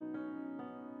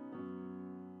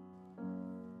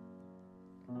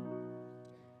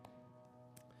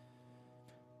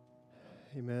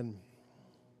Amen.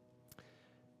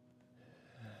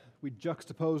 We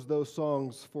juxtapose those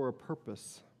songs for a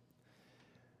purpose.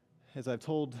 As I've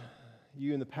told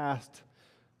you in the past,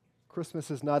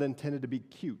 Christmas is not intended to be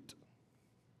cute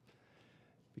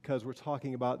because we're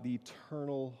talking about the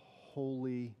eternal,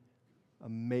 holy,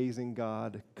 amazing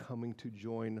God coming to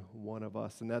join one of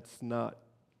us, and that's not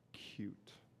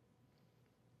cute.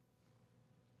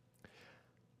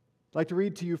 I'd like to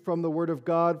read to you from the Word of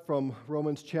God from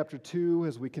Romans chapter 2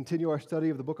 as we continue our study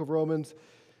of the book of Romans.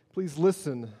 Please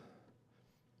listen.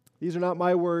 These are not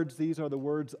my words, these are the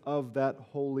words of that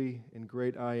holy and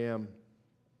great I am.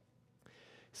 He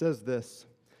says this,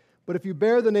 "But if you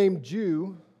bear the name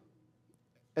Jew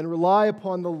and rely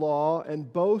upon the law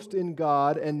and boast in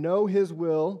God and know His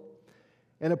will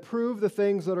and approve the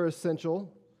things that are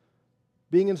essential,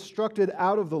 being instructed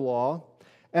out of the law,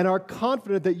 and are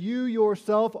confident that you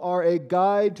yourself are a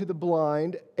guide to the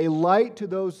blind, a light to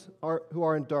those who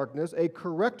are in darkness, a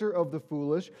corrector of the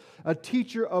foolish, a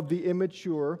teacher of the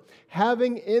immature,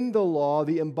 having in the law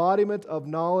the embodiment of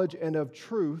knowledge and of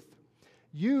truth,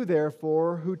 you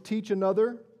therefore who teach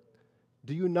another,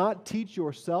 do you not teach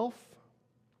yourself?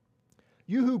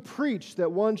 You who preach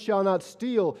that one shall not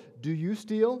steal, do you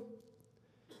steal?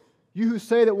 You who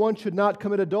say that one should not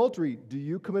commit adultery, do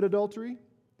you commit adultery?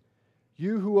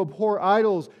 You who abhor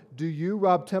idols, do you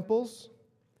rob temples?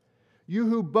 You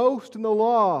who boast in the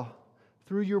law,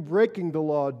 through your breaking the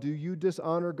law, do you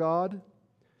dishonor God?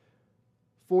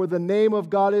 For the name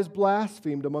of God is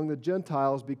blasphemed among the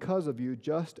Gentiles because of you,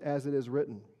 just as it is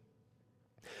written.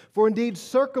 For indeed,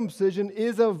 circumcision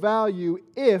is of value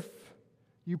if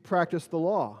you practice the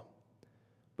law.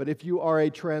 But if you are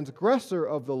a transgressor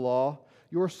of the law,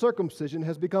 your circumcision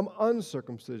has become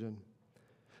uncircumcision.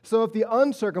 So if the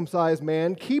uncircumcised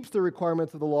man keeps the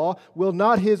requirements of the law, will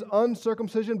not his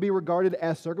uncircumcision be regarded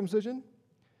as circumcision?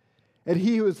 And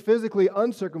he who is physically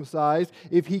uncircumcised,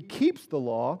 if he keeps the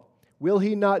law, will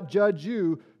he not judge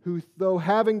you who, though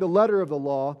having the letter of the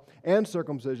law and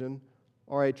circumcision,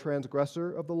 are a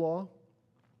transgressor of the law?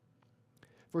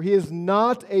 For he is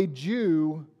not a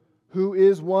Jew who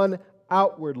is one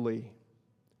outwardly,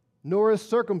 nor is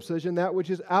circumcision that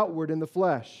which is outward in the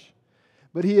flesh.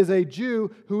 But he is a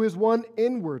Jew who is one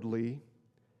inwardly,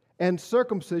 and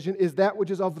circumcision is that which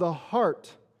is of the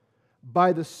heart,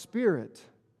 by the Spirit,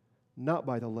 not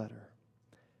by the letter.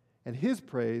 And his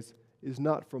praise is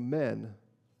not from men,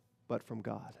 but from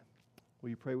God."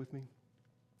 Will you pray with me?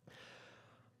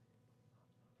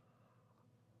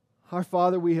 Our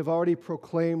Father, we have already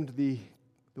proclaimed the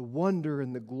wonder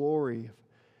and the glory of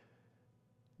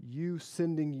you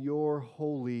sending your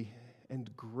holy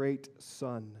and great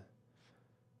Son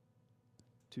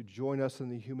to join us in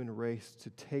the human race, to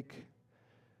take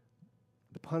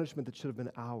the punishment that should have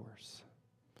been ours,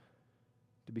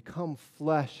 to become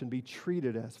flesh and be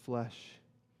treated as flesh,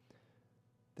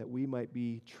 that we might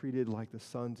be treated like the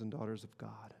sons and daughters of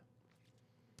God.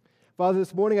 Father,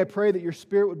 this morning I pray that your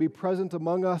Spirit would be present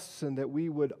among us and that we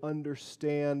would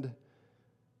understand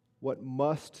what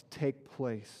must take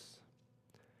place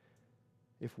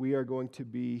if we are going to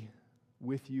be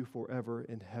with you forever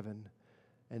in heaven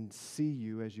and see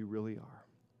you as you really are.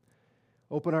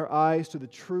 Open our eyes to the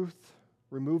truth,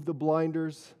 remove the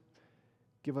blinders,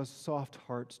 give us soft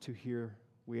hearts to hear,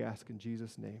 we ask in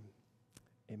Jesus' name.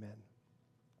 Amen.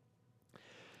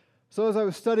 So as I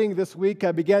was studying this week,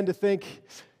 I began to think,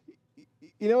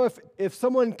 if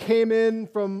someone came in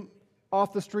from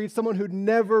off the street, someone who'd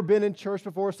never been in church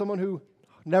before, someone who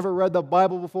never read the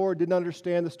Bible before, didn't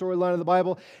understand the storyline of the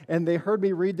Bible, and they heard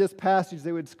me read this passage,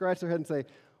 they would scratch their head and say,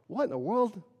 "What in the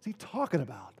world is he talking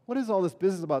about? What is all this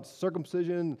business about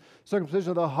circumcision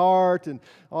of the heart, and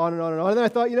on and on and on?" And then I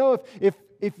thought,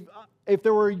 if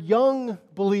there were young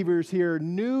believers here,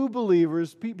 new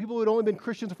believers, people who had only been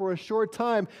Christians for a short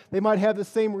time, they might have the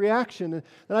same reaction. And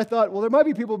I thought, well, there might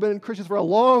be people who have been Christians for a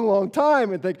long, long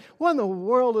time and think, what in the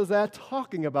world is that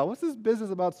talking about? What's this business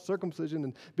about circumcision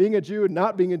and being a Jew and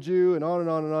not being a Jew and on and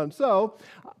on and on? So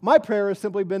my prayer has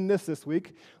simply been this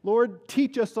week: Lord,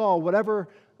 teach us all, whatever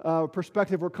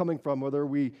perspective we're coming from, whether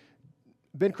we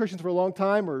been Christians for a long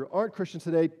time or aren't Christians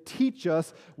today, teach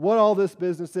us what all this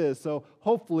business is. So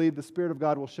hopefully the Spirit of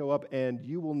God will show up and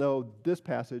you will know this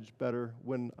passage better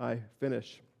when I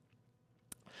finish.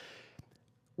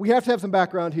 We have to have some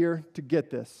background here to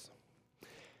get this.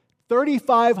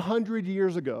 3,500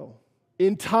 years ago,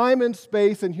 in time and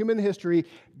space and human history,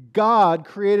 God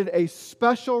created a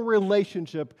special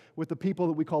relationship with the people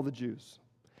that we call the Jews.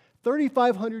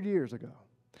 3,500 years ago.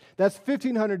 That's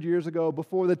 1,500 years ago,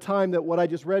 before the time that what I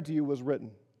just read to you was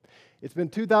written. It's been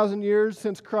 2,000 years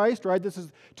since Christ, right? This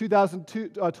is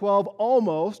 2012,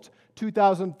 almost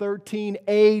 2013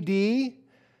 AD.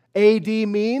 AD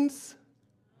means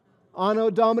Anno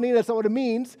Domini. That's not what it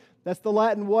means. That's the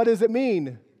Latin. What does it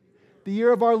mean? The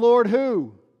year of our Lord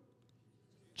who?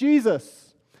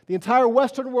 Jesus. The entire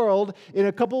Western world in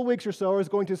a couple of weeks or so is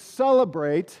going to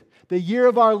celebrate the year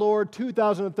of our Lord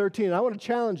 2013. And I want to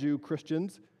challenge you,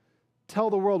 Christians, tell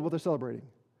the world what they're celebrating.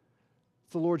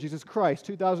 It's the Lord Jesus Christ,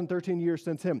 2013 years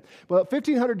since Him. But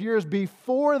 1,500 years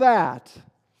before that,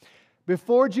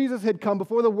 before Jesus had come,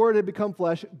 before the Word had become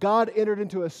flesh, God entered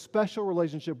into a special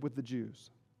relationship with the Jews.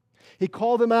 He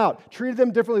called them out, treated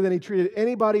them differently than He treated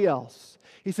anybody else.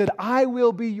 He said, I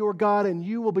will be your God and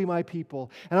you will be my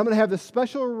people. And I'm going to have this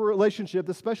special relationship,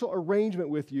 this special arrangement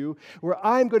with you where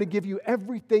I'm going to give you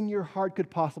everything your heart could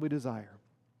possibly desire.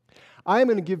 I'm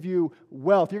going to give you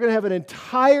wealth. You're going to have an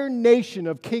entire nation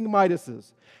of King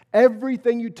Midases.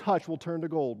 Everything you touch will turn to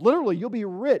gold. Literally, you'll be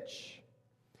rich.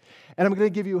 And I'm going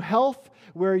to give you health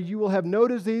where you will have no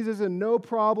diseases and no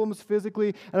problems physically.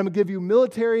 And I'm going to give you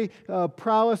military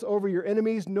prowess over your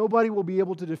enemies. Nobody will be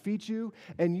able to defeat you.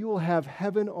 And you will have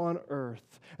heaven on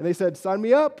earth. And they said, sign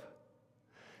me up.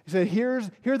 He said, here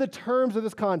are the terms of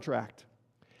this contract.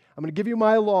 I'm going to give you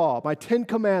my law, my 10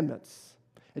 commandments.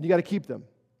 And you got to keep them.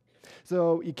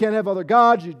 So you can't have other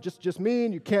gods, you just me,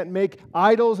 and you can't make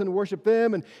idols and worship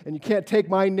them, and you can't take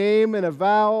my name and a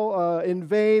vow in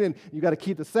vain, and you got to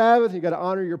keep the Sabbath, and you got to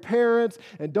honor your parents,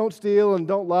 and don't steal, and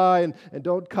don't lie, and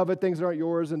don't covet things that aren't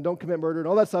yours, and don't commit murder, and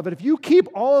all that stuff. And if you keep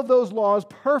all of those laws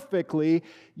perfectly,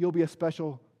 you'll be a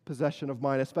special possession of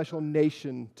mine, a special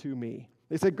nation to me.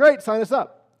 They said, great, sign us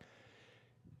up.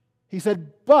 He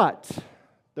said, but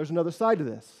there's another side to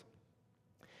this.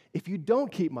 If you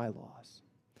don't keep my laws,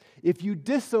 if you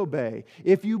disobey,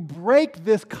 if you break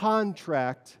this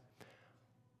contract,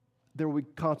 there will be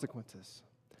consequences.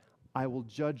 I will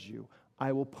judge you.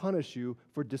 I will punish you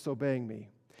for disobeying me.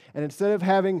 And instead of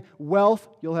having wealth,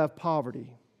 you'll have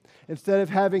poverty. Instead of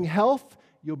having health,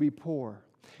 you'll be poor.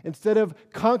 Instead of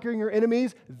conquering your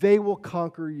enemies, they will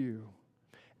conquer you.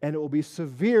 And it will be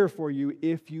severe for you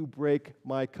if you break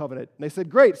my covenant. And they said,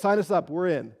 great, sign us up, we're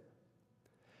in.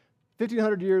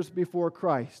 1,500 years before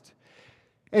Christ.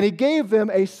 And He gave them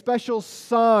a special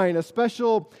sign, a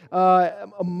special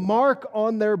a mark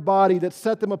on their body that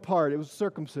set them apart. It was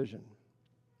circumcision.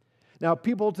 Now,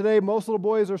 people today, most little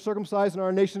boys are circumcised in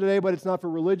our nation today, but it's not for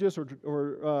religious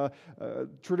or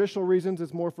traditional reasons.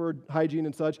 It's more for hygiene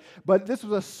and such. But this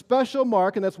was a special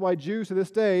mark, and that's why Jews to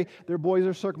this day, their boys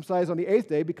are circumcised on the 8th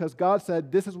day, because God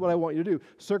said, this is what I want you to do.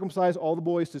 Circumcise all the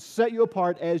boys to set you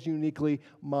apart as uniquely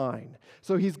mine.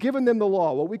 So He's given them the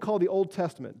law, what we call the Old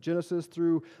Testament, Genesis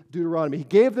through Deuteronomy. He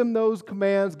gave them those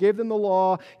commands, gave them the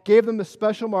law, gave them the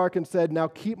special mark, and said, now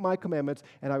keep my commandments,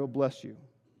 and I will bless you.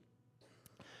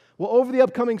 Well, over the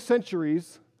upcoming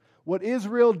centuries, what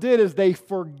Israel did is they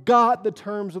forgot the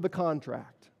terms of the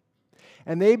contract.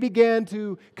 And they began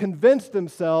to convince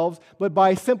themselves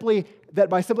by simply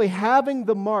having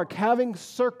the mark, having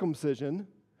circumcision,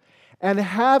 and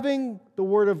having the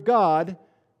Word of God,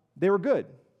 they were good.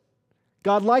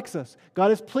 God likes us.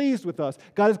 God is pleased with us.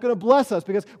 God is going to bless us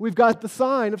because we've got the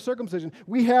sign of circumcision.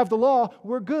 We have the law.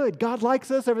 We're good. God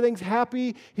likes us. Everything's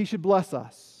happy. He should bless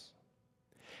us.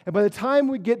 And by the time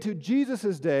we get to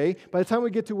Jesus' day, by the time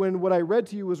we get to when what I read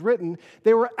to you was written,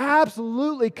 they were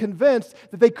absolutely convinced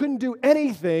that they couldn't do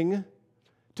anything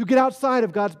to get outside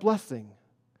of God's blessing.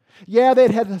 Yeah, they'd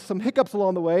had some hiccups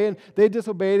along the way, and they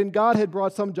disobeyed, and God had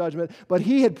brought some judgment, but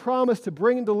He had promised to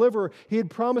bring and deliver. He had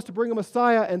promised to bring a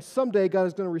Messiah, and someday God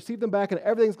is going to receive them back, and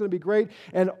everything's going to be great,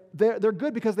 and they're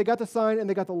good because they got the sign and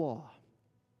they got the law.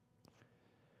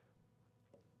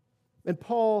 And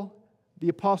Paul, the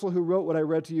apostle who wrote what I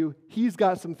read to you, he's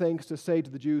got some things to say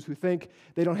to the Jews who think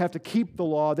they don't have to keep the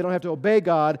law, they don't have to obey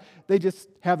God, they just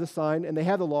have the sign and they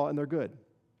have the law and they're good.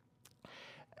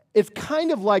 It's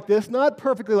kind of like this, not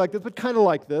perfectly like this, but kind of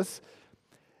like this.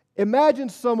 Imagine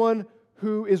someone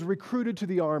who is recruited to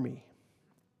the army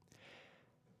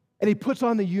and he puts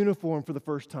on the uniform for the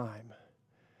first time.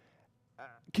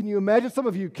 Can you imagine? Some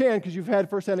of you can because you've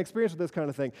had firsthand experience with this kind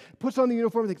of thing. Puts on the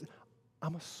uniform and thinks,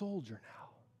 I'm a soldier now.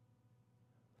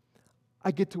 I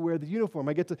get to wear the uniform.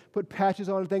 I get to put patches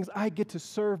on and things. I get to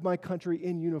serve my country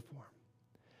in uniform.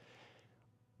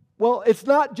 Well, it's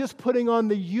not just putting on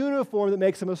the uniform that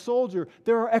makes him a soldier.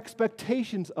 There are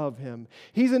expectations of him.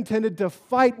 He's intended to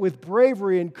fight with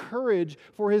bravery and courage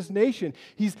for his nation.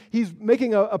 He's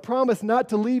making a promise not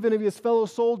to leave any of his fellow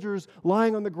soldiers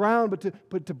lying on the ground,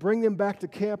 but to bring them back to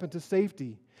camp and to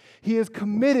safety. He is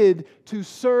committed to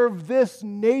serve this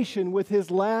nation with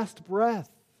his last breath.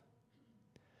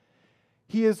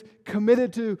 He is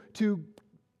committed to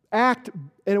act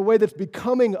in a way that's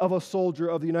becoming of a soldier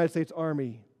of the United States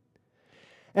Army.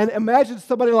 And imagine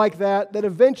somebody like that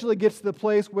eventually gets to the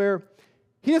place where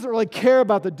he doesn't really care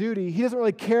about the duty. He doesn't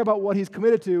really care about what he's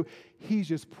committed to. He's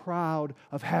just proud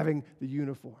of having the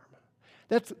uniform.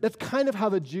 That's kind of how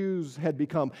the Jews had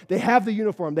become. They have the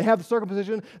uniform. They have the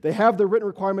circumcision. They have the written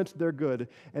requirements. They're good.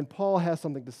 And Paul has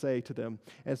something to say to them.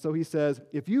 And so he says,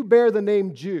 if you bear the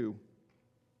name Jew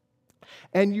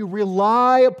and you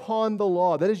rely upon the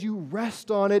law, that is, you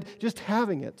rest on it, just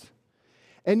having it,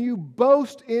 and you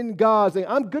boast in God, saying,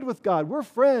 I'm good with God. We're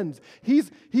friends. He's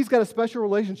got a special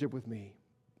relationship with me.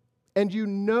 And you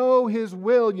know His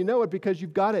will. You know it because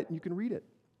you've got it and you can read it.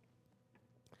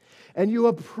 And you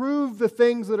approve the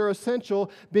things that are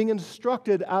essential, being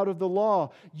instructed out of the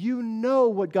law. You know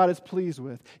what God is pleased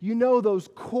with. You know those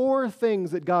core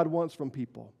things that God wants from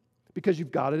people because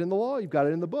you've got it in the law, you've got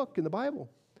it in the book, in the Bible.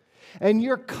 And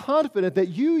you're confident that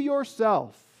you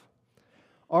yourself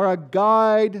are a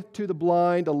guide to the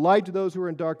blind, a light to those who are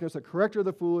in darkness, a corrector of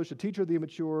the foolish, a teacher of the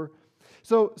immature.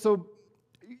 So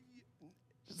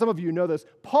some of you know this.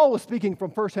 Paul was speaking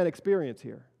from firsthand experience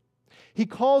here. He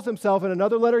calls himself, in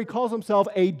another letter, he calls himself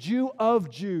a Jew of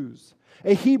Jews,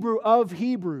 a Hebrew of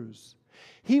Hebrews.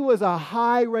 He was a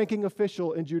high-ranking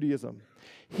official in Judaism.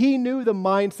 He knew the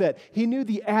mindset. He knew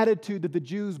the attitude that the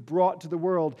Jews brought to the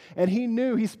world. And he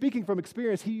knew, he's speaking from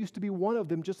experience, he used to be one of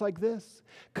them just like this,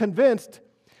 convinced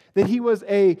that he was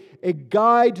a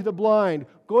guide to the blind,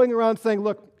 going around saying,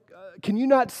 look, can you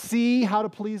not see how to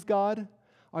please God?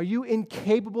 Are you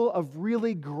incapable of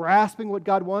really grasping what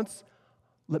God wants?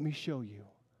 Let me show you.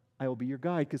 I will be your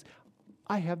guide because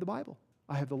I have the Bible.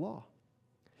 I have the law.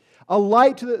 A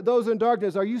light to those in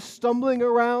darkness. Are you stumbling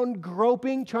around,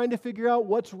 groping, trying to figure out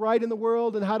what's right in the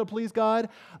world and how to please God?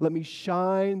 Let me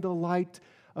shine the light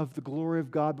of the glory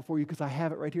of God before you because I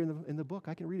have it right here in the book.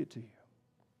 I can read it to you.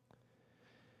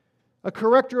 A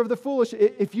corrector of the foolish.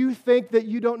 If you think that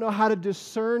you don't know how to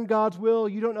discern God's will,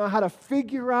 you don't know how to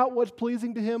figure out what's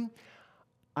pleasing to Him,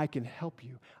 I can help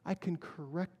you. I can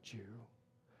correct you.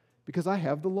 Because I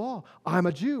have the law. I'm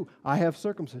a Jew. I have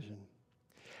circumcision.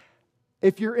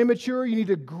 If you're immature, you need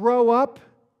to grow up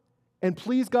and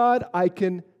please God, I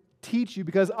can teach you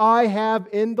because I have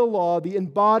in the law the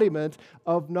embodiment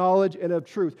of knowledge and of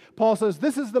truth. Paul says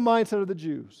this is the mindset of the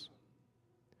Jews.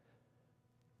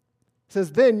 He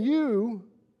says, then you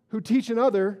who teach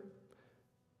another,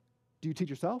 do you teach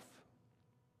yourself?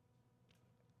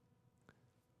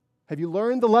 Have you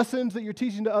learned the lessons that you're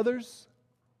teaching to others?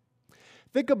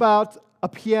 Think about a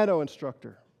piano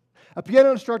instructor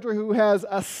who has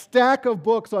a stack of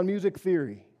books on music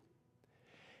theory.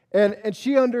 And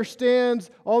she understands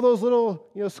all those little,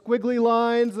 squiggly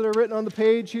lines that are written on the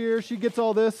page here. She gets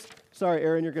all this. Sorry,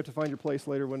 Aaron, you're going to have to find your place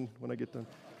later when I get done.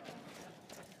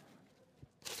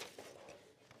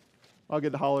 I'll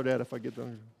get hollered at if I get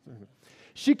done.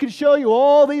 She can show you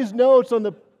all these notes on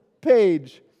the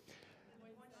page.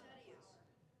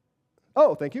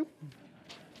 Oh, thank you.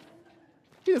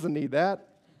 He doesn't need that.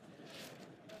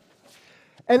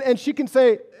 And she can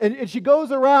say, and she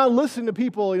goes around listening to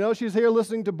people. She's here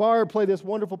listening to Barb play this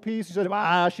wonderful piece. She said,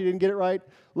 she didn't get it right.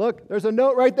 Look, there's a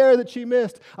note right there that she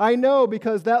missed. I know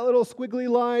because that little squiggly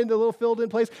line, the little filled in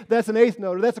place, that's an eighth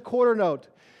note or that's a quarter note.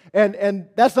 And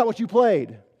that's not what you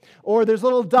played. Or there's a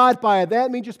little dot by it. That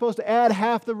means you're supposed to add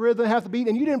half the rhythm, half the beat,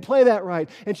 and you didn't play that right.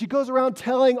 And she goes around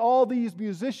telling all these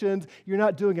musicians, you're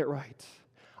not doing it right.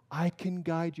 I can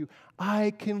guide you.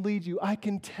 I can lead you. I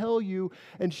can tell you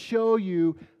and show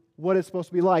you what it's supposed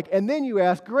to be like. And then you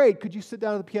ask, great, could you sit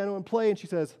down at the piano and play? And she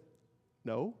says,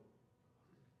 no,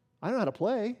 I don't know how to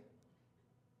play.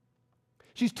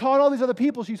 She's taught all these other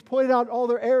people. She's pointed out all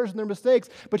their errors and their mistakes,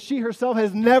 but she herself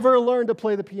has never learned to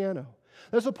play the piano.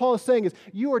 That's what Paul is saying is,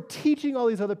 you are teaching all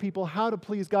these other people how to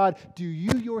please God. Do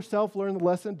you yourself learn the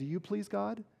lesson? Do you please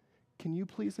God? Can you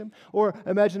please Him? Or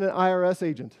imagine an IRS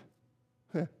agent.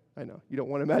 I know, you don't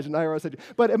want to imagine an IRS agent.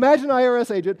 But imagine an IRS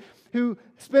agent who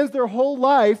spends their whole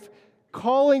life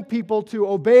calling people to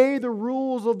obey the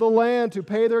rules of the land, to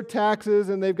pay their taxes,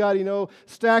 and they've got,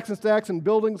 stacks and stacks and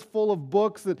buildings full of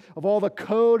books of all the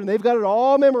code, and they've got it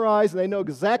all memorized, and they know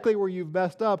exactly where you've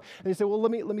messed up. And you say, well,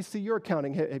 let me see your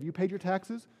accounting. Have you paid your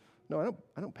taxes? No,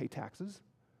 I don't pay taxes.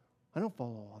 I don't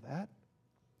follow all that.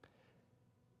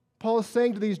 Paul is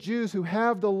saying to these Jews who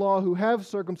have the law, who have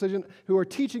circumcision, who are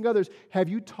teaching others, have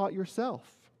you taught yourself?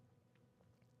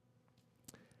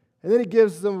 And then he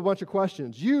gives them a bunch of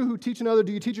questions. You who teach another,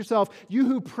 do you teach yourself? You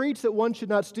who preach that one should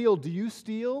not steal, do you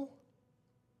steal?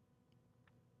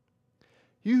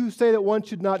 You who say that one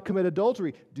should not commit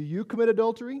adultery, do you commit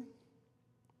adultery?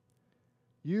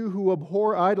 You who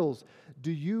abhor idols,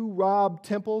 do you rob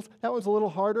temples? That one's a little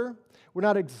harder. We're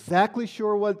not exactly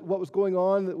sure what was going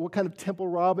on, what kind of temple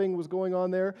robbing was going on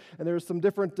there, and there's some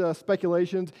different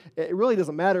speculations. It really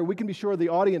doesn't matter. We can be sure the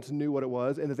audience knew what it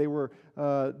was and that they were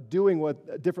doing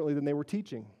differently than they were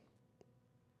teaching.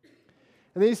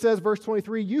 And then he says, verse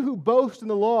 23, you who boast in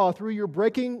the law, through your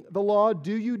breaking the law,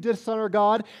 do you dishonor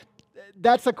God?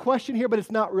 That's a question here, but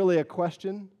it's not really a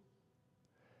question.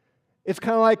 It's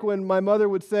kind of like when my mother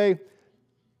would say,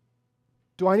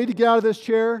 do I need to get out of this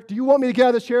chair? Do you want me to get out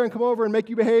of this chair and come over and make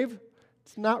you behave?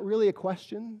 It's not really a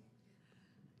question,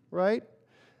 right?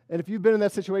 And if you've been in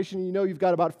that situation, you know you've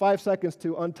got about 5 seconds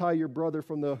to untie your brother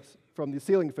from the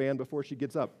ceiling fan before she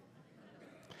gets up.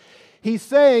 He's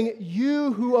saying,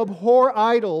 you who abhor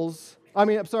idols,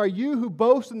 you who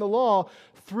boast in the law,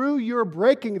 through your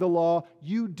breaking the law,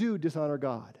 you do dishonor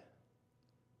God.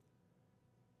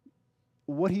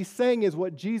 What he's saying is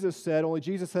what Jesus said, only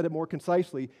Jesus said it more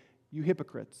concisely. You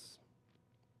hypocrites.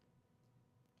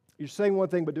 You're saying one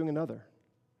thing but doing another.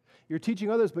 You're teaching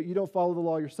others but you don't follow the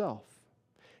law yourself.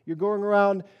 You're going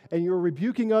around and you're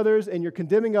rebuking others and you're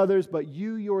condemning others, but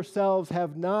you yourselves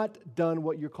have not done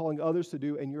what you're calling others to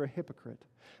do, and you're a hypocrite.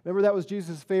 Remember, that was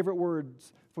Jesus' favorite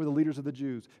words for the leaders of the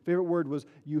Jews. Favorite word was,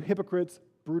 you hypocrites,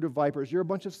 brood of vipers. You're a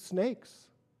bunch of snakes.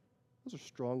 Those are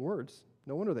strong words.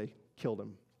 No wonder they killed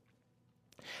him.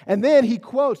 And then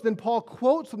Paul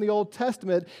quotes from the Old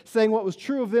Testament saying what was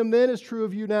true of them then is true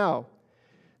of you now.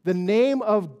 The name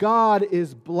of God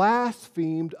is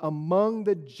blasphemed among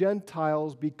the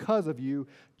Gentiles because of you,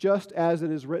 just as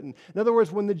it is written. In other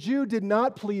words, when the Jew did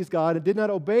not please God and did not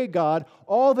obey God,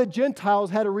 all the Gentiles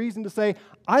had a reason to say,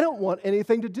 I don't want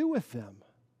anything to do with them.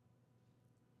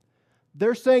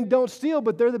 They're saying don't steal,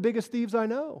 but they're the biggest thieves I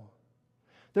know.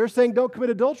 They're saying don't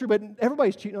commit adultery, but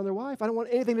everybody's cheating on their wife. I don't want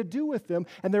anything to do with them.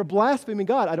 And they're blaspheming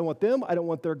God. I don't want them. I don't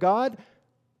want their God.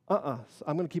 So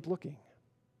I'm going to keep looking.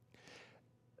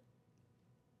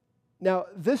 Now,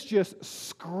 this just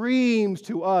screams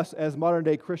to us as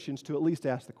modern-day Christians to at least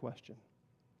ask the question.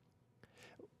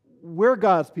 We're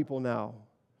God's people now.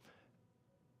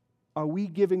 Are we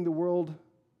giving the world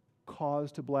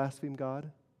cause to blaspheme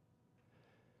God?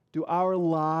 Do our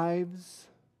lives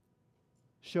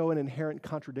show an inherent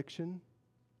contradiction?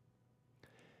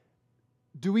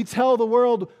 Do we tell the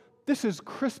world, this is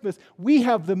Christmas, we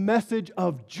have the message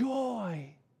of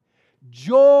joy,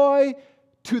 joy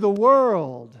to the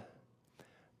world,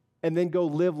 and then go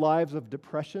live lives of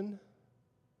depression,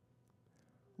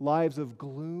 lives of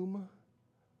gloom,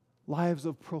 lives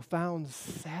of profound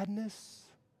sadness,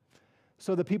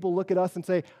 so that people look at us and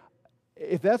say,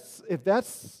 if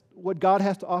that's what God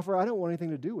has to offer, I don't want anything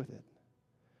to do with it.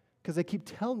 Because they keep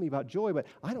telling me about joy, but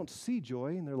I don't see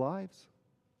joy in their lives.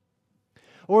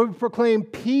 Or we proclaim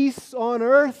peace on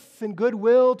earth and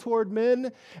goodwill toward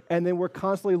men, and then we're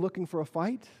constantly looking for a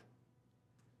fight.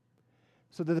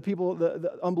 So that the people,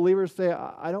 the unbelievers say,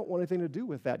 I don't want anything to do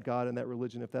with that God and that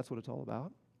religion if that's what it's all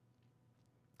about.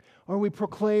 Or we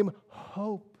proclaim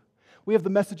hope. We have the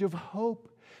message of hope.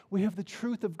 We have the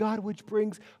truth of God which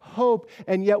brings hope,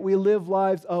 and yet we live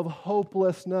lives of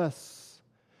hopelessness.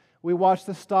 We watch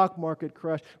the stock market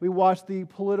crash. We watch the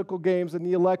political games and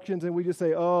the elections, and we just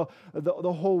say, oh,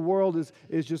 the whole world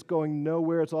is just going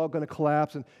nowhere. It's all going to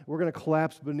collapse, and we're going to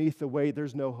collapse beneath the weight.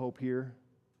 There's no hope here.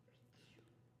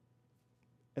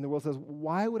 And the world says,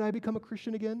 why would I become a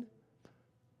Christian again?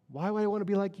 Why would I want to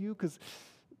be like you? Because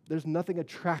there's nothing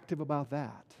attractive about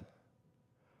that.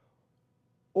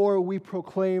 Or we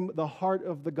proclaim the heart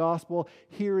of the gospel.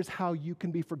 Here's how you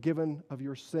can be forgiven of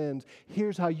your sins.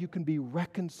 Here's how you can be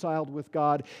reconciled with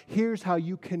God. Here's how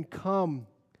you can come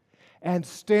and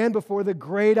stand before the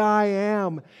great I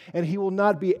am, and He will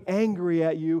not be angry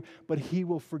at you, but He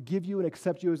will forgive you and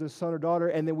accept you as a son or daughter,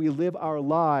 and then we live our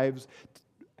lives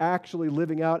actually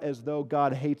living out as though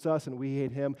God hates us and we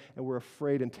hate Him, and we're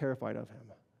afraid and terrified of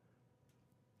Him.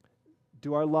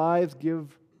 Do our lives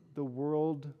give the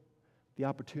world the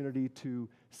opportunity to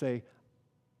say,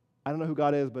 I don't know who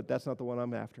God is, but that's not the one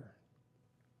I'm after?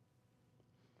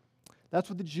 That's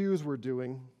what the Jews were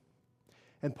doing.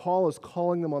 And Paul is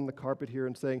calling them on the carpet here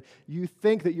and saying, you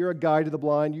think that you're a guide to the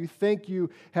blind, you think you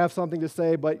have something to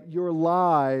say, but your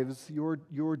lives,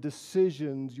 your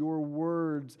decisions, your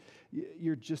words,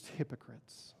 you're just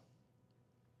hypocrites.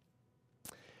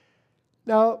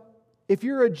 Now, if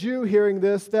you're a Jew hearing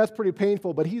this, that's pretty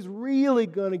painful, but he's really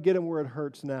going to get him where it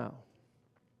hurts now.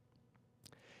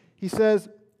 He says,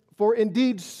 for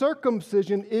indeed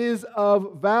circumcision is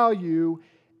of value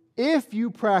if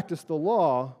you practice the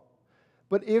law,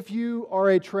 but if you are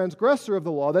a transgressor of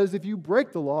the law, that is, if you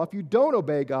break the law, if you don't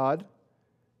obey God,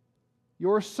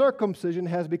 your circumcision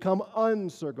has become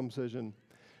uncircumcision.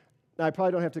 Now, I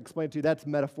probably don't have to explain it to you. That's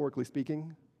metaphorically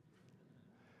speaking.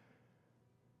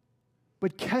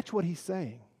 But catch what he's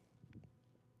saying.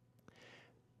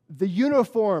 The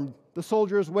uniform the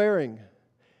soldier is wearing,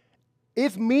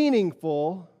 it's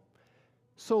meaningful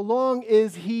so long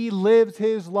as he lives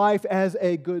his life as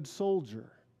a good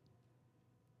soldier.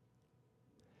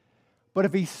 But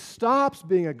if he stops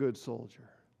being a good soldier,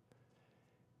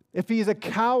 if he's a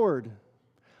coward,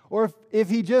 or if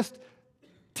he just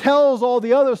tells all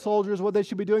the other soldiers what they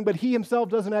should be doing, but he himself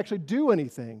doesn't actually do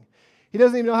anything, he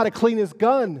doesn't even know how to clean his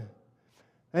gun,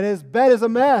 and his bed is a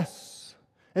mess,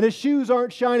 and his shoes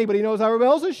aren't shiny, but he knows how everybody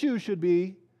else's shoes should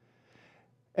be,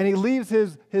 and he leaves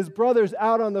his brothers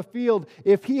out on the field,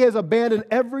 if he has abandoned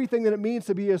everything that it means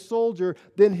to be a soldier,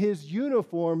 then his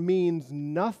uniform means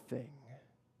nothing.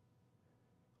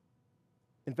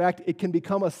 In fact, it can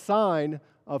become a sign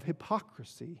of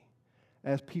hypocrisy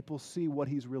as people see what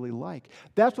he's really like.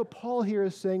 That's what Paul here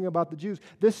is saying about the Jews.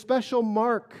 This special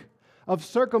mark of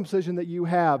circumcision that you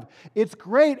have, it's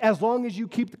great as long as you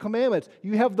keep the commandments.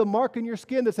 You have the mark in your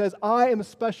skin that says, I am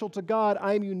special to God,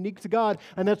 I am unique to God,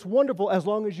 and that's wonderful as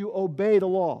long as you obey the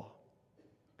law.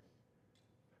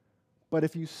 But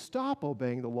if you stop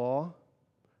obeying the law,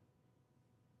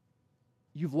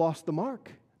 you've lost the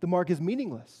mark. The mark is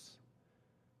meaningless.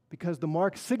 Because the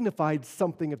mark signified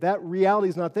something. If that reality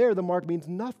is not there, the mark means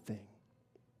nothing.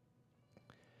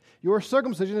 Your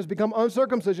circumcision has become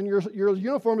uncircumcision. Your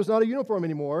uniform is not a uniform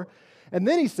anymore. And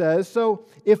then he says, so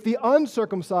if the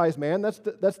uncircumcised man, that's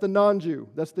the non-Jew,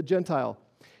 that's the Gentile,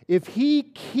 if he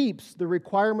keeps the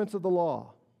requirements of the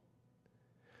law,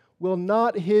 will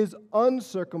not his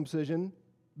uncircumcision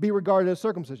be regarded as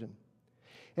circumcision?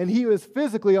 And he who is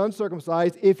physically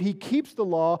uncircumcised, if he keeps the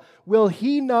law, will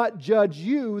he not judge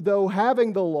you, though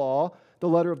having the law, the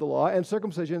letter of the law, and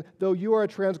circumcision, though you are a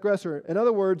transgressor? In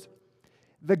other words,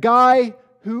 the guy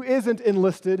who isn't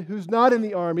enlisted, who's not in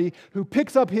the army, who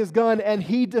picks up his gun and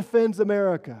he defends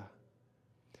America.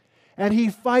 And he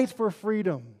fights for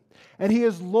freedom. And he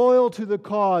is loyal to the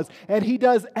cause. And he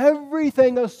does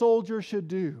everything a soldier should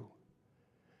do.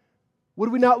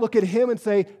 Would we not look at him and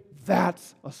say,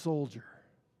 that's a soldier?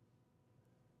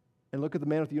 And look at the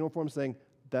man with the uniform saying,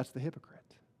 that's the hypocrite.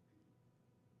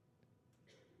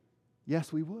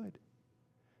 Yes, we would.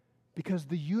 Because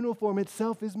the uniform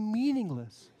itself is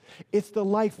meaningless. It's the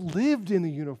life lived in the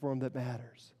uniform that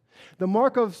matters. The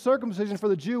mark of circumcision for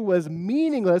the Jew was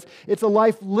meaningless. It's a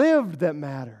life lived that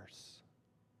matters.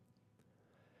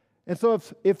 And so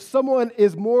if someone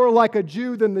is more like a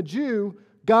Jew than the Jew,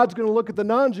 God's going to look at the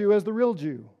non-Jew as the real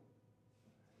Jew.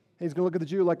 He's going to look at the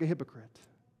Jew like a hypocrite.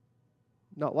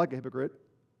 Not like a hypocrite,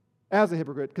 as a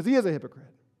hypocrite, because he is a hypocrite.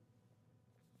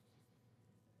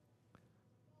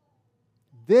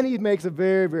 Then he makes a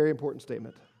very, very important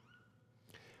statement.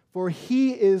 For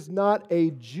he is not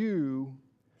a Jew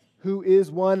who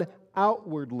is one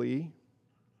outwardly,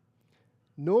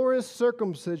 nor is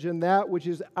circumcision that which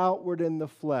is outward in the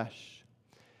flesh.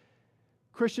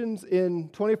 Christians in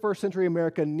 21st century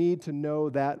America need to know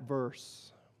that verse.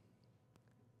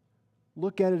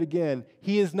 Look at it again.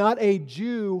 He is not a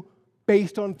Jew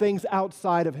based on things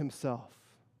outside of himself.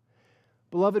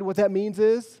 Beloved, what that means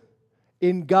is,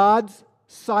 in God's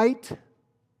sight,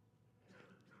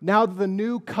 now that the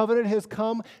new covenant has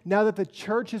come, now that the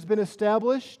church has been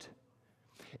established,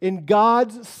 in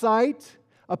God's sight,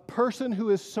 a person who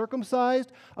is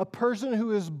circumcised, a person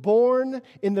who is born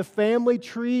in the family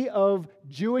tree of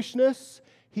Jewishness,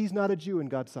 he's not a Jew in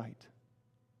God's sight.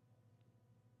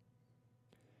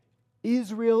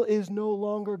 Israel is no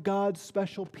longer God's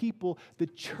special people. The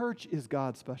church is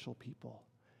God's special people.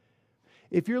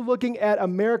 If you're looking at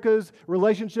America's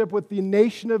relationship with the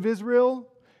nation of Israel,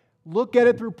 look at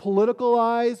it through political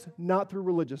eyes, not through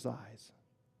religious eyes.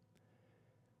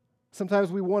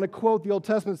 Sometimes we want to quote the Old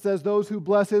Testament that says, those who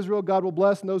bless Israel, God will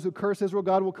bless, and those who curse Israel,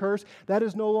 God will curse. That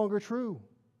is no longer true.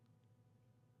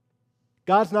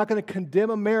 God's not going to condemn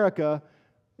America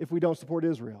if we don't support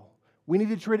Israel. We need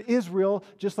to treat Israel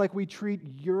just like we treat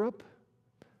Europe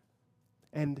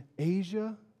and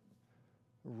Asia,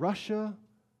 Russia,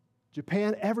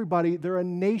 Japan, everybody. They're a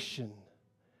nation,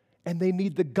 and they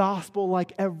need the gospel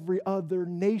like every other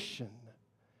nation.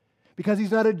 Because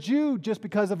he's not a Jew just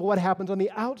because of what happens on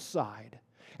the outside.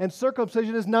 And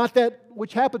circumcision is not that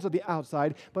which happens on the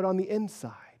outside, but on the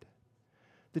inside.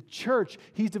 The church,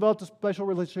 he's developed a special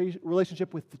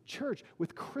relationship with the church,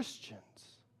 with Christians.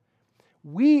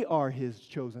 We are his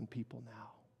chosen people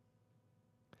now.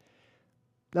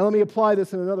 Now let me apply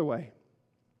this in another way.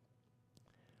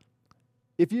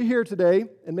 If you're here today,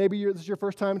 and maybe this is your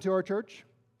first time to our church,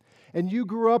 and you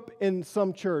grew up in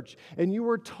some church, and you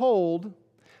were told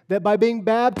that by being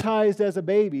baptized as a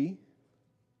baby,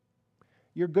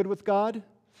 you're good with God?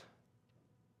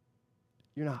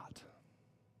 You're not.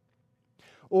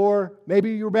 Or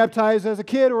maybe you were baptized as a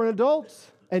kid or an adult,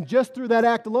 and just through that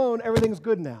act alone, everything's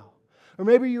good now. Or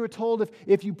maybe you were told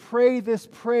if you pray this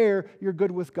prayer, you're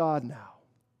good with God now.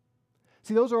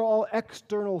 See, those are all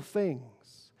external things.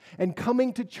 And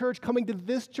coming to church, coming to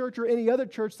this church or any other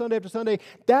church Sunday after Sunday,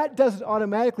 that doesn't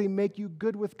automatically make you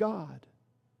good with God.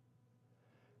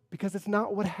 Because it's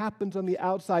not what happens on the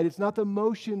outside. It's not the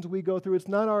motions we go through. It's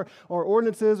not our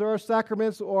ordinances or our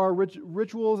sacraments or our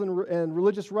rituals and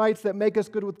religious rites that make us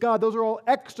good with God. Those are all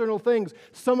external things.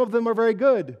 Some of them are very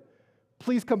good.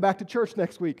 Please come back to church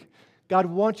next week. God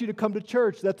wants you to come to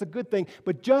church. That's a good thing.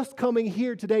 But just coming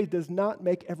here today does not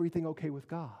make everything okay with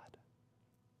God.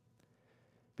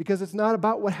 Because it's not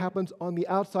about what happens on the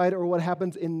outside or what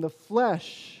happens in the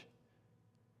flesh.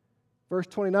 Verse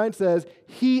 29 says,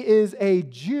 he is a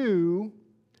Jew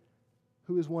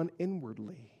who is one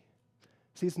inwardly.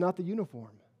 See, it's not the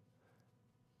uniform.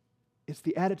 It's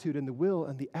the attitude and the will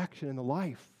and the action and the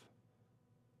life.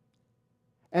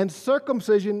 And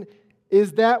circumcision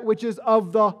is that which is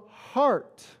of the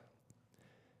heart.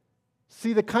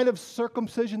 See, the kind of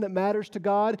circumcision that matters to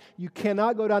God, you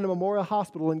cannot go down to Memorial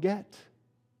Hospital and get.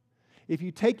 If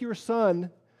you take your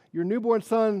son, your newborn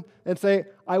son, and say,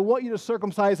 I want you to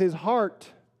circumcise his heart,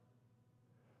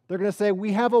 they're going to say,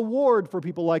 we have a ward for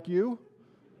people like you.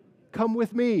 Come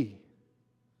with me.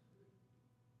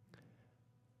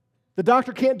 The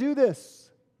doctor can't do this.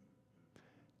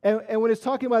 And when it's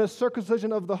talking about a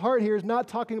circumcision of the heart here, it's not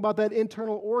talking about that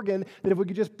internal organ that if we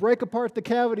could just break apart the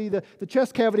cavity, the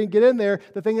chest cavity, and get in there,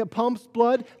 the thing that pumps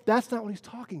blood, that's not what he's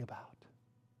talking about.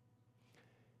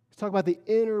 He's talking about the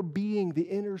inner being, the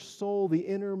inner soul, the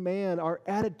inner man, our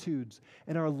attitudes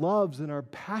and our loves and our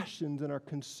passions and our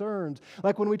concerns.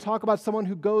 Like when we talk about someone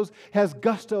who has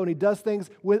gusto and he does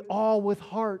things with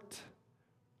heart.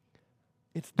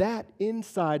 It's that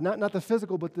inside, not the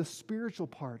physical, but the spiritual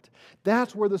part.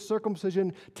 That's where the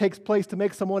circumcision takes place to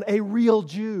make someone a real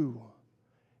Jew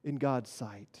in God's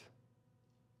sight.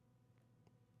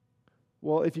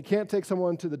 Well, if you can't take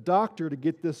someone to the doctor to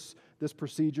get this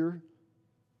procedure,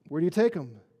 where do you take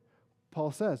them?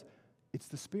 Paul says, it's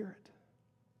the Spirit.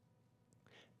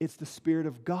 It's the Spirit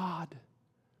of God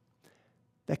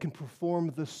that can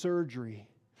perform the surgery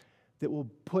that will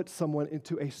put someone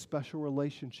into a special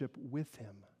relationship with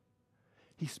Him.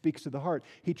 He speaks to the heart.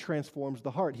 He transforms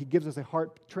the heart. He gives us a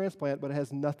heart transplant, but it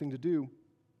has nothing to do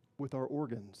with our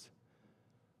organs,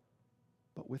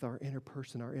 but with our inner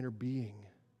person, our inner being.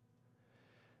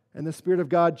 And the Spirit of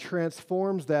God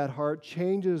transforms that heart,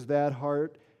 changes that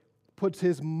heart, puts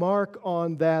His mark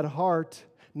on that heart.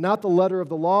 Not the letter of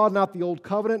the law, not the Old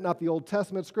Covenant, not the Old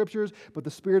Testament Scriptures, but the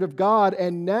Spirit of God.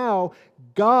 And now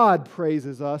God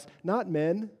praises us, not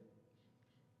men.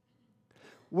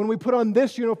 When we put on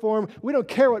this uniform, we don't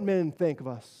care what men think of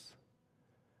us.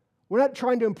 We're not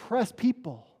trying to impress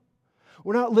people.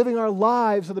 We're not living our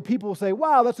lives so that people will say,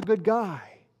 wow, that's a good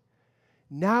guy.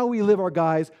 Now we live our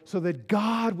lives so that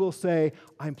God will say,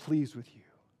 I'm pleased with you.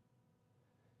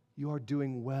 You are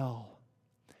doing well.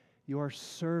 You are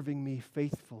serving me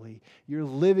faithfully. You're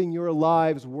living your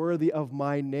lives worthy of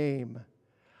my name.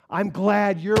 I'm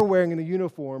glad you're wearing the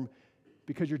uniform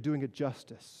because you're doing it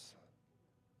justice.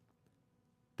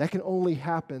 That can only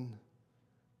happen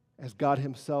as God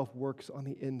Himself works on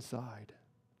the inside.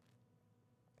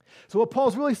 So what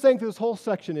Paul's really saying through this whole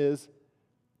section is,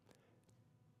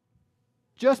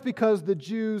 just because the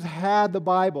Jews had the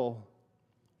Bible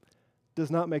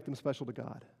does not make them special to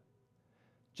God.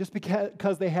 Just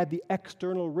because they had the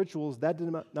external rituals, that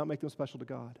did not make them special to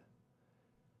God.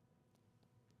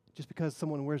 Just because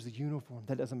someone wears the uniform,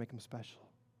 that doesn't make them special.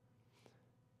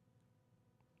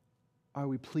 Are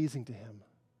we pleasing to Him?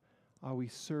 Are we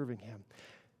serving Him?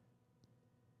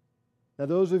 Now,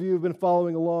 those of you who have been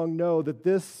following along know that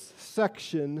this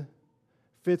section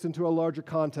fits into a larger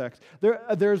context.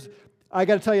 I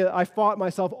got to tell you, I fought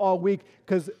myself all week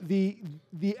because the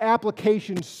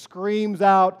application screams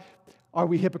out, are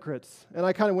we hypocrites? And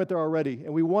I kind of went there already.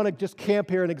 And we want to just camp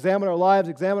here and examine our lives,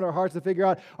 examine our hearts to figure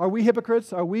out, are we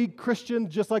hypocrites? Are we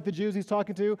Christians just like the Jews he's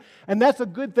talking to? And that's a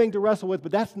good thing to wrestle with, but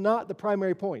that's not the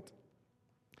primary point.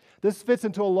 This fits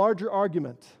into a larger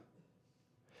argument.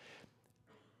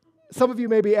 Some of you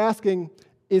may be asking,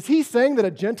 is he saying that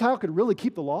a Gentile could really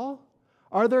keep the law?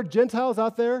 Are there Gentiles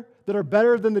out there that are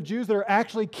better than the Jews that are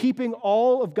actually keeping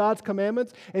all of God's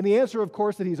commandments? And the answer, of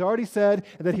course, that he's already said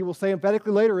and that he will say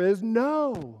emphatically later is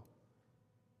no.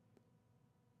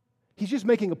 He's just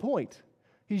making a point.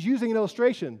 He's using an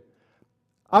illustration.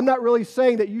 I'm not really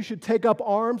saying that you should take up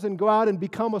arms and go out and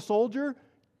become a soldier.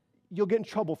 You'll get in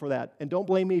trouble for that, and don't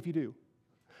blame me if you do.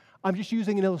 I'm just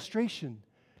using an illustration.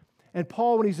 And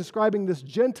Paul, when he's describing this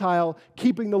Gentile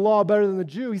keeping the law better than the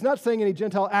Jew, he's not saying any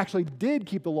Gentile actually did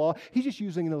keep the law. He's just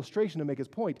using an illustration to make his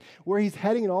point. Where he's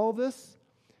heading in all of this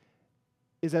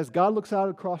is as God looks out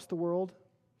across the world,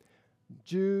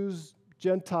 Jews,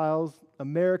 Gentiles,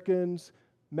 Americans,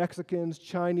 Mexicans,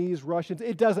 Chinese, Russians,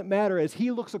 it doesn't matter. As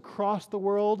he looks across the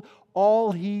world,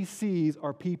 all he sees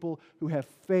are people who have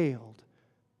failed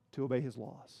to obey his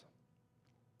laws.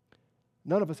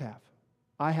 None of us have.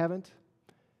 I haven't.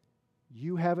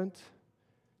 You haven't.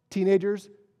 Teenagers,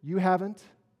 you haven't.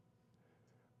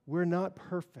 We're not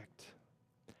perfect.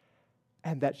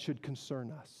 And that should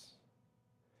concern us.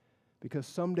 Because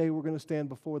someday we're going to stand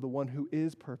before the one who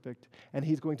is perfect, and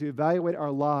he's going to evaluate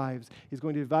our lives. He's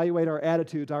going to evaluate our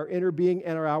attitudes, our inner being,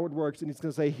 and our outward works. And he's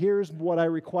going to say, here's what I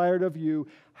required of you.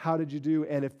 How did you do?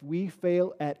 And if we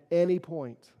fail at any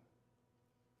point,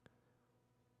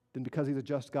 then because he's a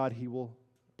just God, he will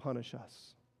punish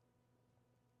us.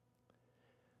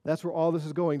 That's where all this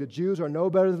is going. The Jews are no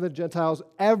better than the Gentiles.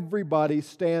 Everybody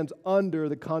stands under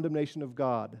the condemnation of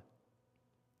God.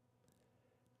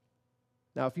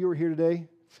 Now, if you were here today,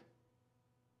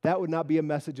 that would not be a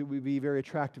message that would be very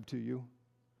attractive to you.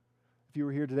 If you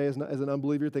were here today as an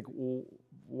unbeliever, you'd think, well,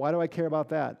 why do I care about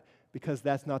that? Because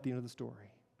that's not the end of the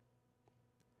story.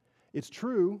 It's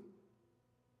true,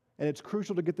 and it's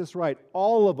crucial to get this right.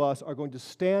 All of us are going to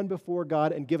stand before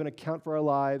God and give an account for our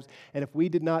lives, and if we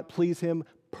did not please him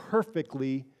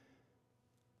perfectly,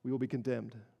 we will be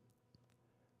condemned.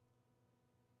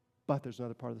 But there's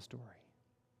another part of the story.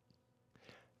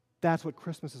 That's what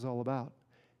Christmas is all about.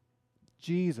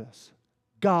 Jesus,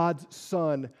 God's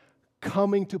Son,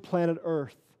 coming to planet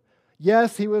Earth.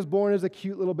 Yes, he was born as a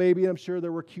cute little baby, and I'm sure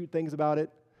there were cute things about it.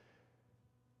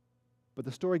 But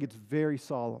the story gets very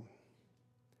solemn.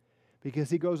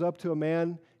 Because he goes up to a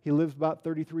man, he lives about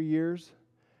 33 years,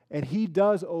 and he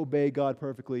does obey God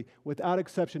perfectly, without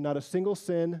exception, not a single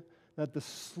sin, not the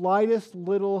slightest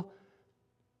little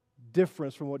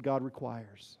difference from what God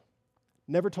requires.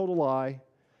 Never told a lie,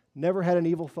 never had an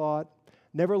evil thought,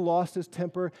 never lost his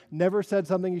temper, never said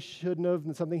something he shouldn't have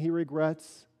and something he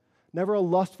regrets, never a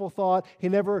lustful thought. He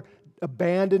never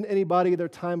abandoned anybody at their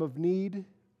time of need.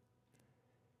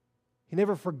 He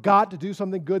never forgot to do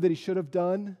something good that he should have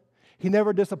done. He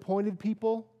never disappointed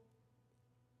people.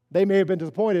 They may have been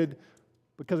disappointed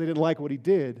because they didn't like what he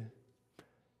did.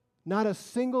 Not a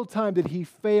single time did he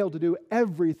fail to do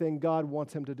everything God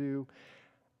wants him to do.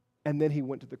 And then he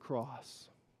went to the cross.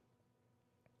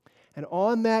 And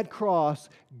on that cross,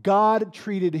 God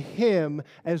treated him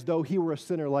as though he were a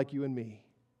sinner like you and me.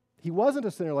 He wasn't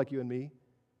a sinner like you and me,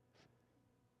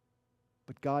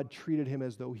 but God treated him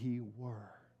as though he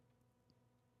were.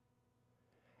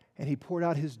 And he poured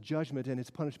out his judgment and his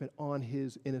punishment on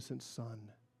his innocent son.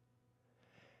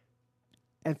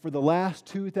 And for the last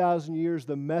 2,000 years,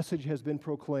 the message has been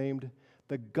proclaimed.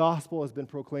 The gospel has been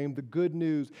proclaimed, the good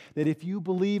news that if you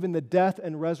believe in the death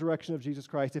and resurrection of Jesus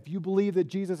Christ, if you believe that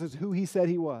Jesus is who he said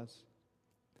he was,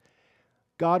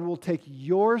 God will take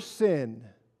your sin,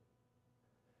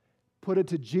 put it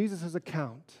to Jesus'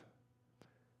 account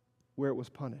where it was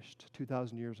punished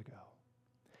 2,000 years ago.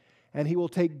 And he will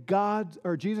take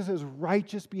Jesus'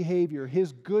 righteous behavior,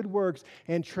 his good works,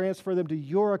 and transfer them to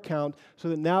your account so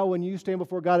that now when you stand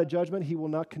before God at judgment, he will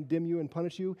not condemn you and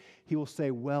punish you. He will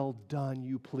say, well done,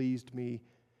 you pleased me,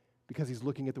 because he's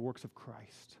looking at the works of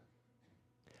Christ.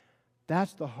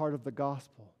 That's the heart of the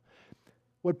gospel.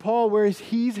 Where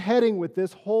he's heading with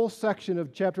this whole section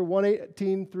of chapter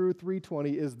 118 through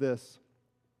 320 is this.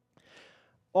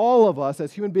 All of us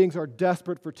as human beings are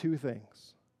desperate for two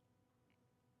things.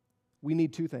 We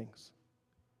need two things.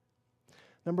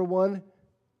 Number one,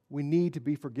 we need to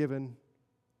be forgiven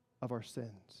of our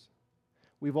sins.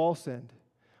 We've all sinned.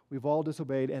 We've all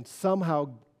disobeyed, and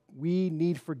somehow we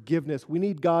need forgiveness. We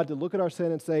need God to look at our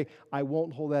sin and say, I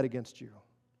won't hold that against you.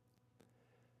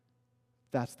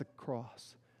 That's the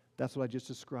cross. That's what I just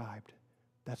described.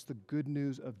 That's the good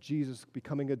news of Jesus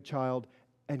becoming a child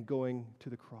and going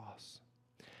to the cross.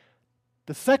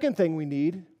 The second thing we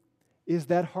need is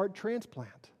that heart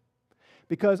transplant.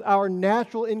 Because our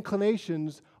natural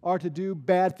inclinations are to do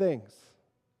bad things.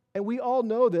 And we all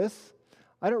know this.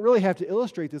 I don't really have to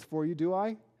illustrate this for you, do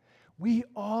I? We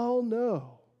all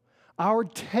know our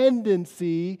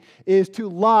tendency is to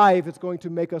lie if it's going to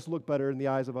make us look better in the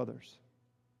eyes of others.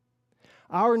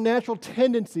 Our natural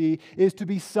tendency is to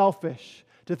be selfish,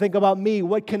 to think about me.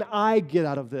 What can I get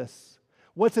out of this?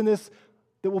 What's in this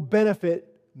that will benefit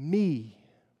me?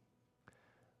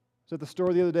 was at the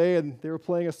store the other day, and they were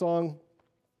playing a song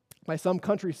by some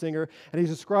country singer, and he's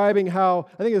describing how,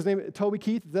 I think his name, Toby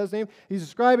Keith, is that his name? He's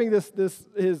describing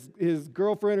his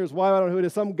girlfriend or his wife, I don't know who it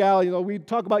is, some gal, we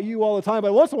talk about you all the time,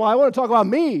 but once in a while I want to talk about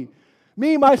me.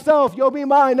 Me, myself, yo, me,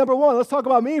 mine, number one. Let's talk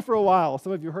about me for a while.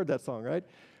 Some of you heard that song, right?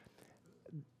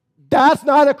 That's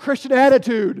not a Christian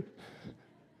attitude.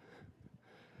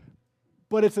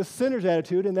 But it's a sinner's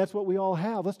attitude, and that's what we all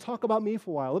have. Let's talk about me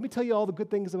for a while. Let me tell you all the good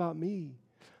things about me.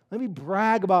 Let me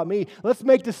brag about me. Let's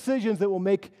make decisions that will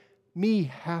make me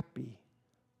happy.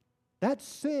 That's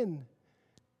sin.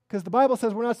 Because the Bible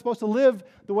says we're not supposed to live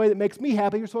the way that makes me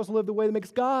happy. You're supposed to live the way that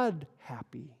makes God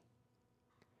happy.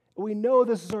 We know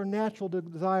this is our natural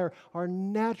desire, our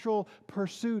natural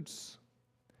pursuits.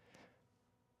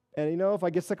 And if I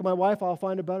get sick of my wife, I'll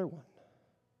find a better one.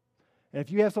 And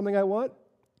if you have something I want,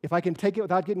 if I can take it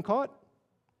without getting caught,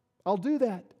 I'll do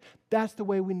that. That's the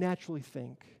way we naturally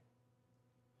think.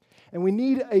 And we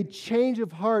need a change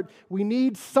of heart. We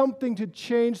need something to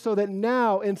change so that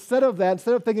now, instead of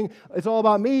thinking it's all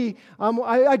about me,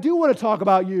 I do want to talk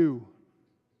about you.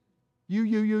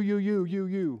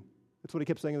 You. That's what he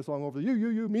kept saying in the song over the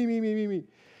you, me.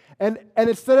 And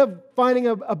instead of finding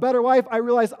a better wife, I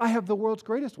realize I have the world's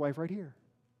greatest wife right here.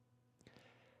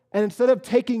 And instead of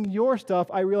taking your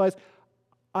stuff, I realize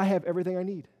I have everything I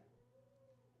need.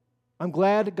 I'm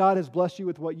glad God has blessed you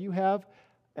with what you have,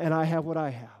 and I have what I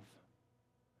have.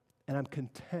 And I'm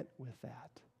content with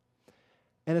that.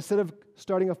 And instead of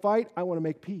starting a fight, I want to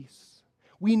make peace.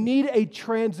 We need a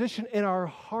transition in our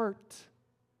heart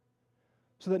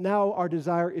so that now our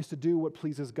desire is to do what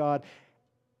pleases God.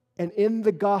 And in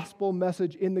the gospel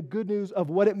message, in the good news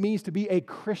of what it means to be a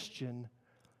Christian,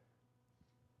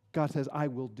 God says, I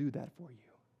will do that for you.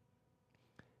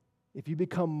 If you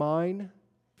become mine,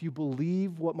 if you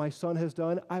believe what my Son has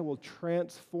done, I will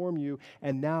transform you,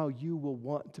 and now you will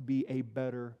want to be a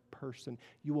better person.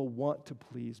 You will want to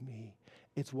please me.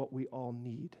 It's what we all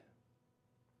need.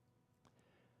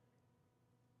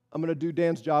 I'm going to do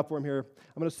Dan's job for him here.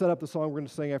 I'm going to set up the song we're going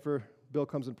to sing after Bill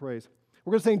comes and prays.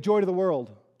 We're going to sing Joy to the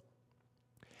World.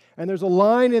 And there's a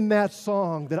line in that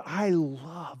song that I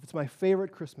love. It's my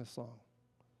favorite Christmas song.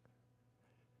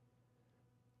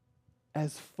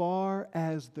 As far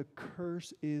as the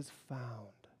curse is found.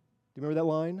 Do you remember that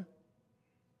line?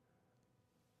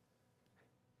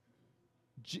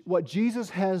 What Jesus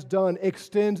has done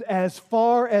extends as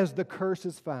far as the curse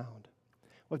is found.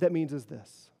 What that means is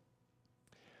this.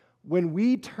 When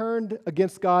we turned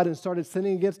against God and started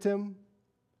sinning against Him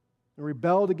and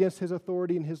rebelled against His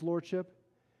authority and His lordship,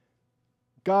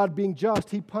 God being just,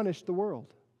 He punished the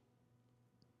world.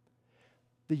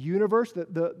 The universe,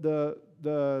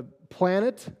 the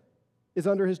planet is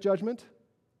under His judgment.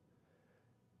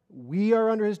 We are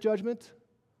under His judgment.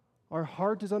 Our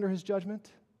heart is under His judgment.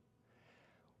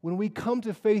 When we come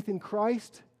to faith in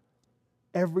Christ,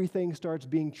 everything starts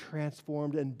being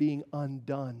transformed and being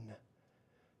undone.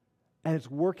 And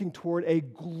it's working toward a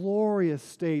glorious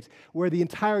state where the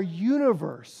entire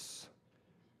universe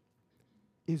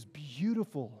is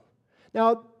beautiful.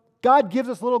 Now, God gives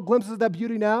us little glimpses of that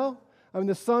beauty now. I mean,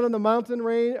 the sun on the mountain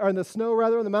range, or in the snow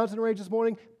rather, on the mountain range this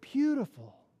morning,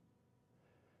 beautiful.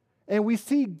 And we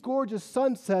see gorgeous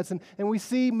sunsets, and we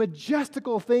see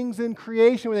majestical things in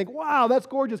creation. We think, wow, that's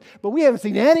gorgeous. But we haven't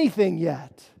seen anything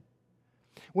yet.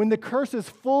 When the curse is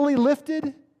fully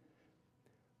lifted,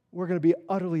 we're going to be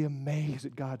utterly amazed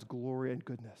at God's glory and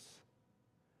goodness.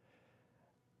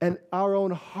 And our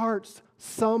own hearts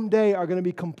someday are going to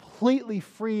be completely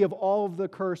free of all of the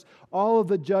curse, all of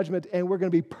the judgment, and we're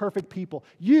going to be perfect people.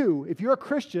 You, if you're a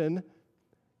Christian,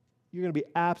 you're going to be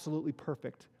absolutely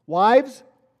perfect. Wives,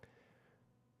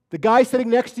 the guy sitting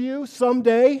next to you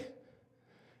someday,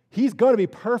 he's going to be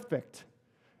perfect.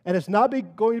 And it's not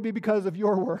going to be because of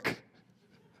your work,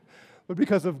 but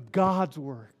because of God's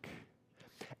work.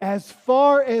 As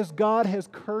far as God has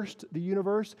cursed the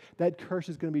universe, that curse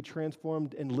is going to be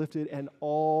transformed and lifted, and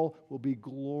all will be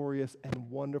glorious and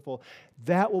wonderful.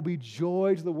 That will be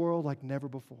joy to the world like never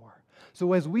before.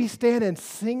 So as we stand and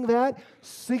sing that,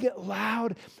 sing it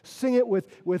loud, sing it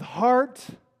with heart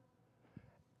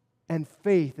and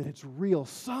faith that it's real.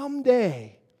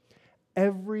 Someday,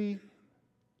 every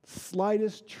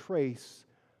slightest trace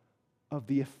of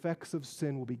the effects of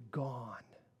sin will be gone.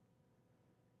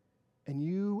 And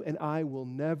you and I will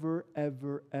never,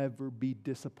 ever, ever be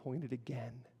disappointed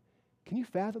again. Can you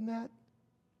fathom that?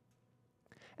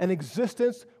 An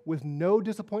existence with no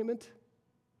disappointment?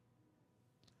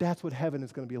 That's what heaven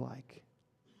is going to be like.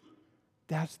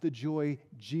 That's the joy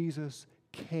Jesus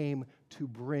came to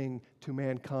bring to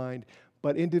mankind.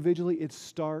 But individually, it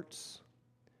starts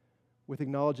with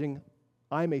acknowledging,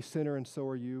 I'm a sinner and so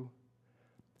are you.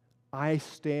 I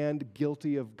stand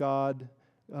guilty of God,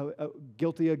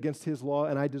 guilty against His law,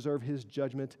 and I deserve His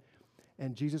judgment.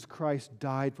 And Jesus Christ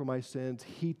died for my sins.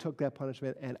 He took that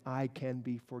punishment, and I can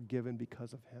be forgiven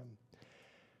because of Him.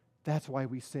 That's why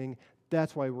we sing.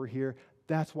 That's why we're here.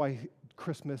 That's why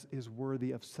Christmas is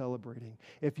worthy of celebrating.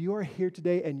 If you are here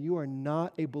today and you are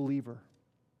not a believer,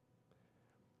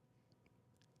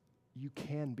 you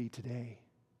can be today.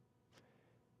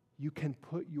 You can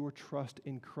put your trust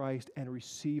in Christ and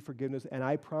receive forgiveness, and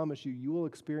I promise you, you will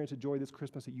experience a joy this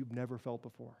Christmas that you've never felt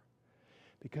before,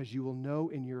 because you will know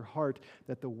in your heart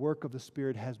that the work of the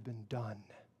Spirit has been done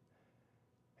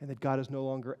and that God is no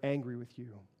longer angry with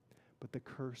you, but the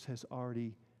curse has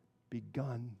already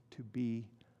begun to be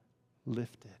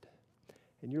lifted.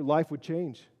 And your life would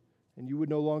change, and you would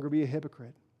no longer be a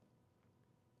hypocrite.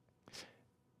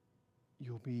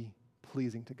 You'll be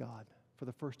pleasing to God for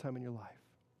the first time in your life.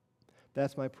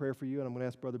 That's my prayer for you, and I'm going to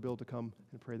ask Brother Bill to come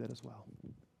and pray that as well.